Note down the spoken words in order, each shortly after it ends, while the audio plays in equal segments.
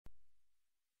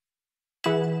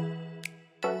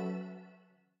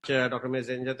Dr.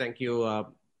 Messenger, thank you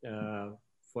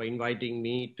for inviting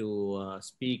me to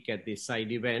speak at this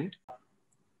side event.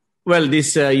 Well,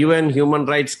 this UN Human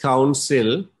Rights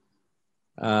Council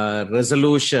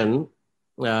resolution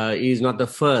is not the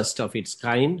first of its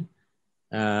kind.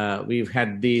 We've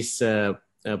had this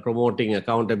promoting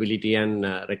accountability and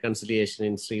reconciliation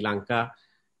in Sri Lanka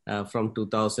from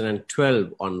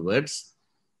 2012 onwards.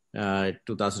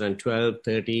 2012,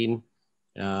 13,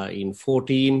 in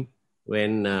 14,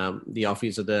 when the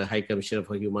Office of the High Commissioner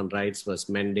for Human Rights was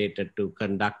mandated to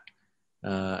conduct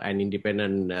an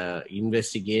independent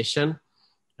investigation,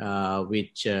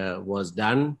 which was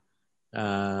done,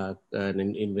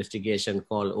 an investigation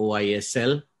called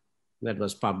OISL that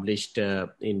was published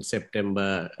in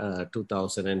September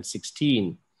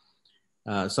 2016,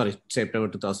 September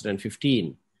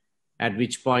 2015, at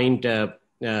which point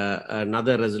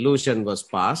another resolution was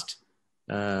passed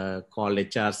called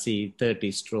HRC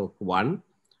 30/1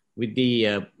 with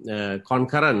the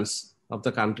concurrence of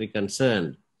the country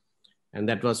concerned. And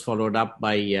that was followed up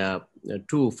by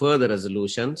two further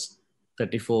resolutions,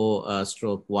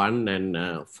 34/1 and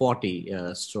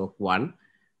 40/1.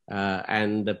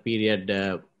 And the period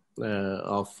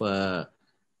of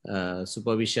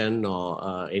supervision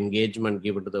or engagement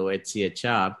given to the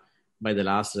UNHRC by the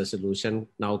last resolution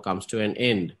now comes to an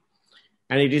end.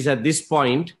 And it is at this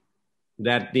point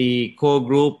that the core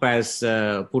group has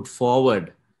put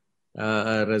forward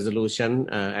a resolution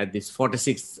at this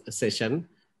 46th session,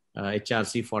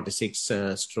 HRC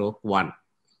 46/1.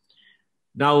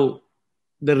 Now,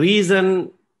 the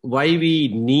reason why we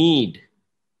need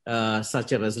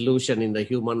such a resolution in the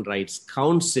Human Rights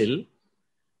Council,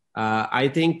 I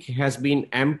think has been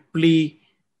amply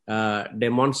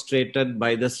demonstrated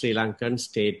by the Sri Lankan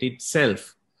state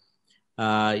itself.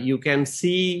 You can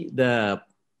see the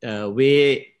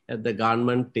way the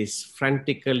government is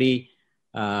frantically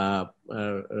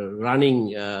running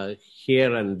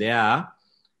here and there,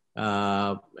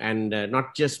 and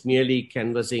not just merely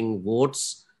canvassing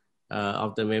votes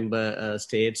of the member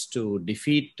states to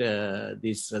defeat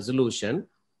this resolution,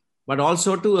 but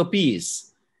also to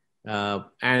appease.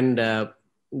 And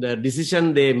the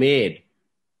decision they made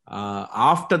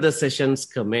after the sessions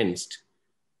commenced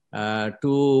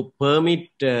to permit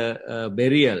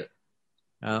burial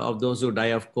of those who die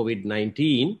of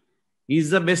COVID-19 is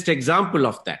the best example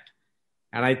of that.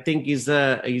 And I think is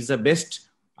the best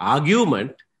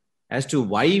argument as to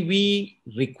why we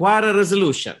require a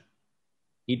resolution.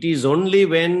 It is only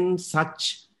when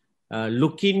such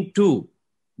look into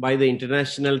by the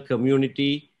international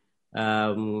community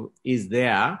is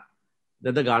there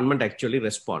that the government actually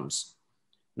responds.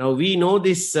 Now, we know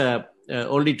this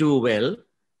only too well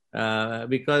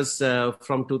because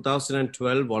from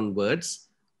 2012 onwards,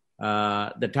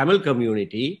 the Tamil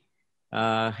community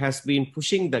has been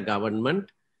pushing the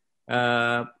government,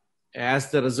 as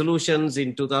the resolutions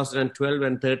in 2012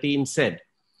 and 13 said,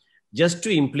 just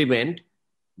to implement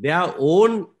their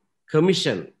own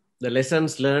commission, the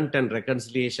Lessons Learned and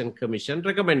Reconciliation Commission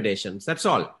recommendations. That's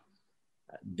all.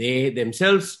 They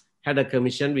themselves had a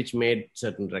commission which made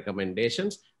certain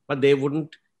recommendations, but they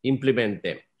wouldn't implement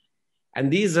them.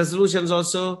 And these resolutions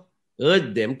also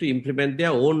urged them to implement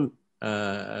their own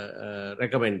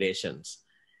recommendations.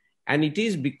 And it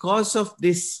is because of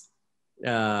this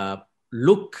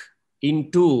look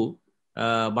into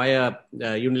by a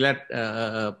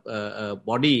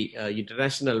body,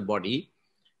 international body,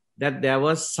 that there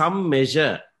was some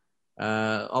measure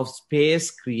of space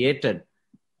created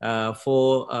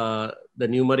for the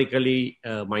numerically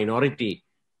minority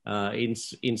in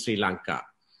Sri Lanka.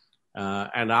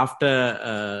 And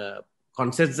after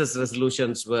consensus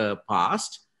resolutions were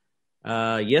passed,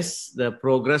 yes, the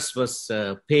progress was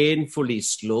painfully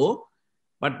slow,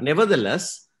 but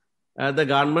nevertheless, the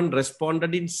government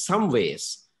responded in some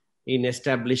ways in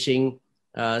establishing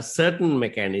certain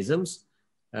mechanisms.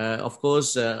 Of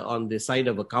course, on the side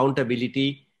of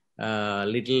accountability,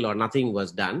 little or nothing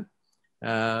was done.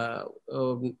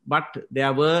 But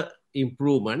there were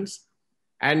improvements.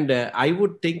 And I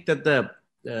would think that the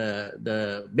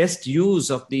best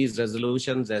use of these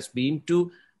resolutions has been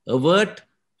to avert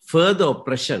further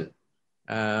oppression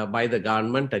by the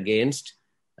government against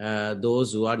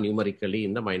those who are numerically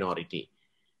in the minority.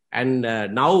 And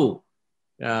now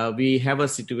we have a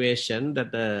situation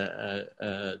that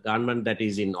the government that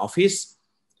is in office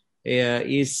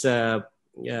is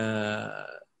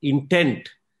intent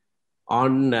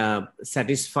on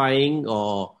satisfying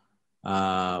or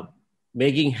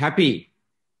making happy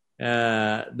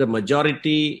the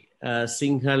majority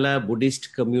Sinhala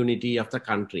Buddhist community of the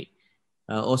country.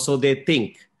 Also, they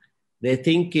think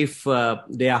if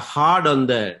they are hard on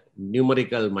the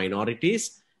numerical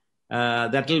minorities,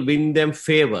 that will win them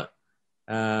favor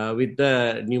with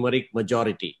the numeric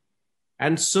majority.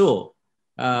 And so,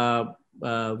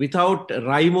 without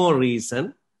rhyme or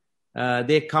reason,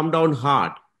 they come down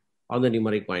hard on the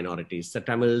numeric minorities, the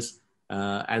Tamils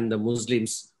and the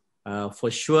Muslims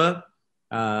for sure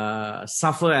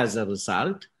suffer as a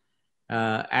result.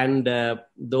 And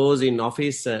those in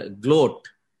office gloat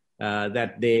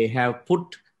that they have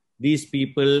put these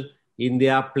people in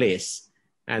their place,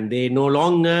 and they no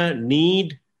longer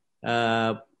need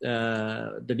the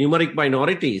numeric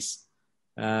minorities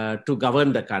to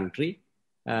govern the country,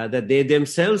 that they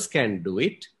themselves can do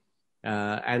it.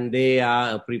 And they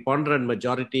are a preponderant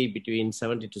majority between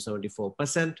 70 to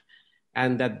 74%,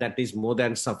 and that is more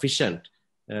than sufficient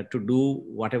to do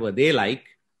whatever they like,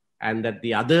 and that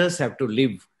the others have to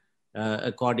live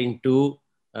according to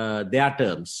their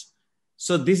terms.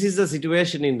 So this is the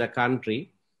situation in the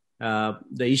country.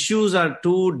 The issues are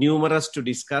too numerous to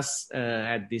discuss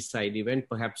at this side event.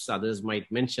 Perhaps others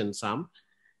might mention some.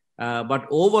 But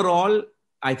overall,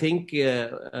 I think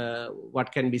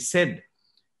what can be said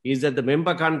is that the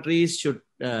member countries should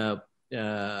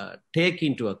take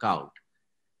into account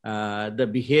the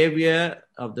behavior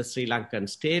of the Sri Lankan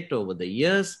state over the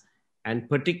years, and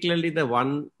particularly the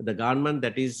government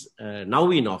that is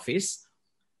now in office,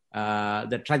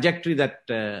 the trajectory that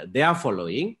they are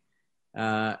following,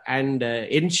 and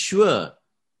ensure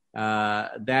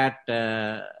that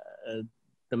the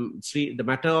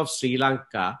matter of Sri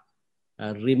Lanka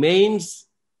remains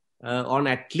on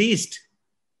at least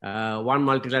one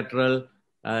multilateral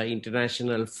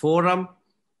international forum.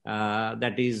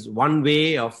 That is one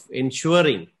way of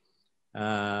ensuring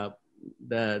the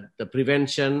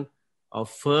prevention of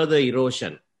further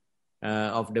erosion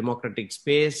of democratic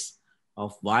space,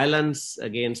 of violence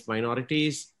against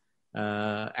minorities,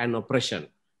 and oppression.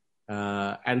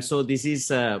 And so this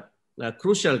is a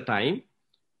crucial time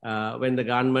when the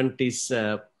government is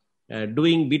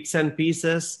doing bits and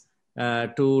pieces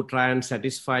to try and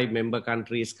satisfy member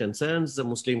countries' concerns, the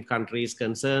Muslim countries'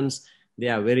 concerns. They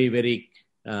are very, very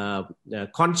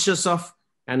conscious of,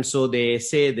 and so they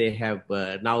say they have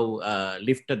now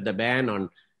lifted the ban on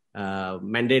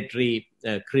mandatory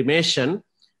cremation,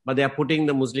 but they are putting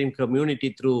the Muslim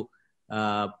community through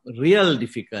real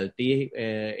difficulty.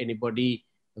 Anybody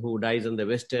who dies on the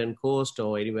western coast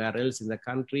or anywhere else in the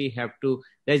country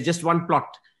there's just one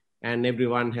plot, and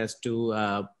everyone has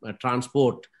to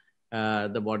transport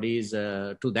the bodies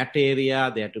to that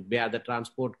area. They have to bear the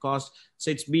transport cost.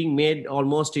 So it's being made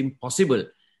almost impossible.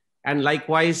 And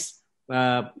likewise,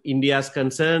 India's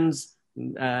concerns,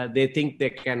 they think they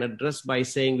can address by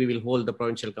saying we will hold the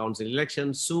provincial council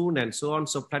elections soon and so on.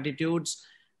 So platitudes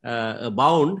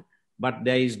abound, but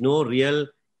there is no real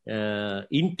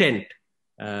intent,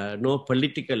 no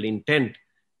political intent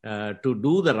to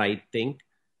do the right thing,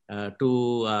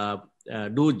 to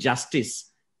do justice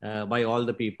by all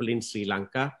the people in Sri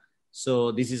Lanka.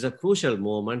 So this is a crucial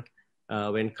moment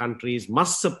when countries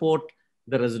must support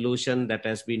the resolution that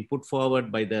has been put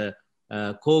forward by the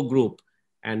core group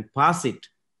and pass it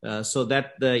so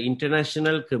that the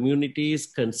international community's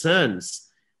concerns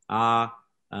are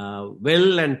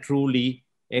well and truly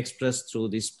expressed through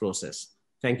this process.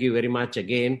 Thank you very much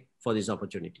again for this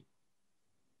opportunity.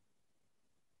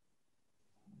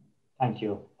 Thank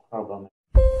you, Rob.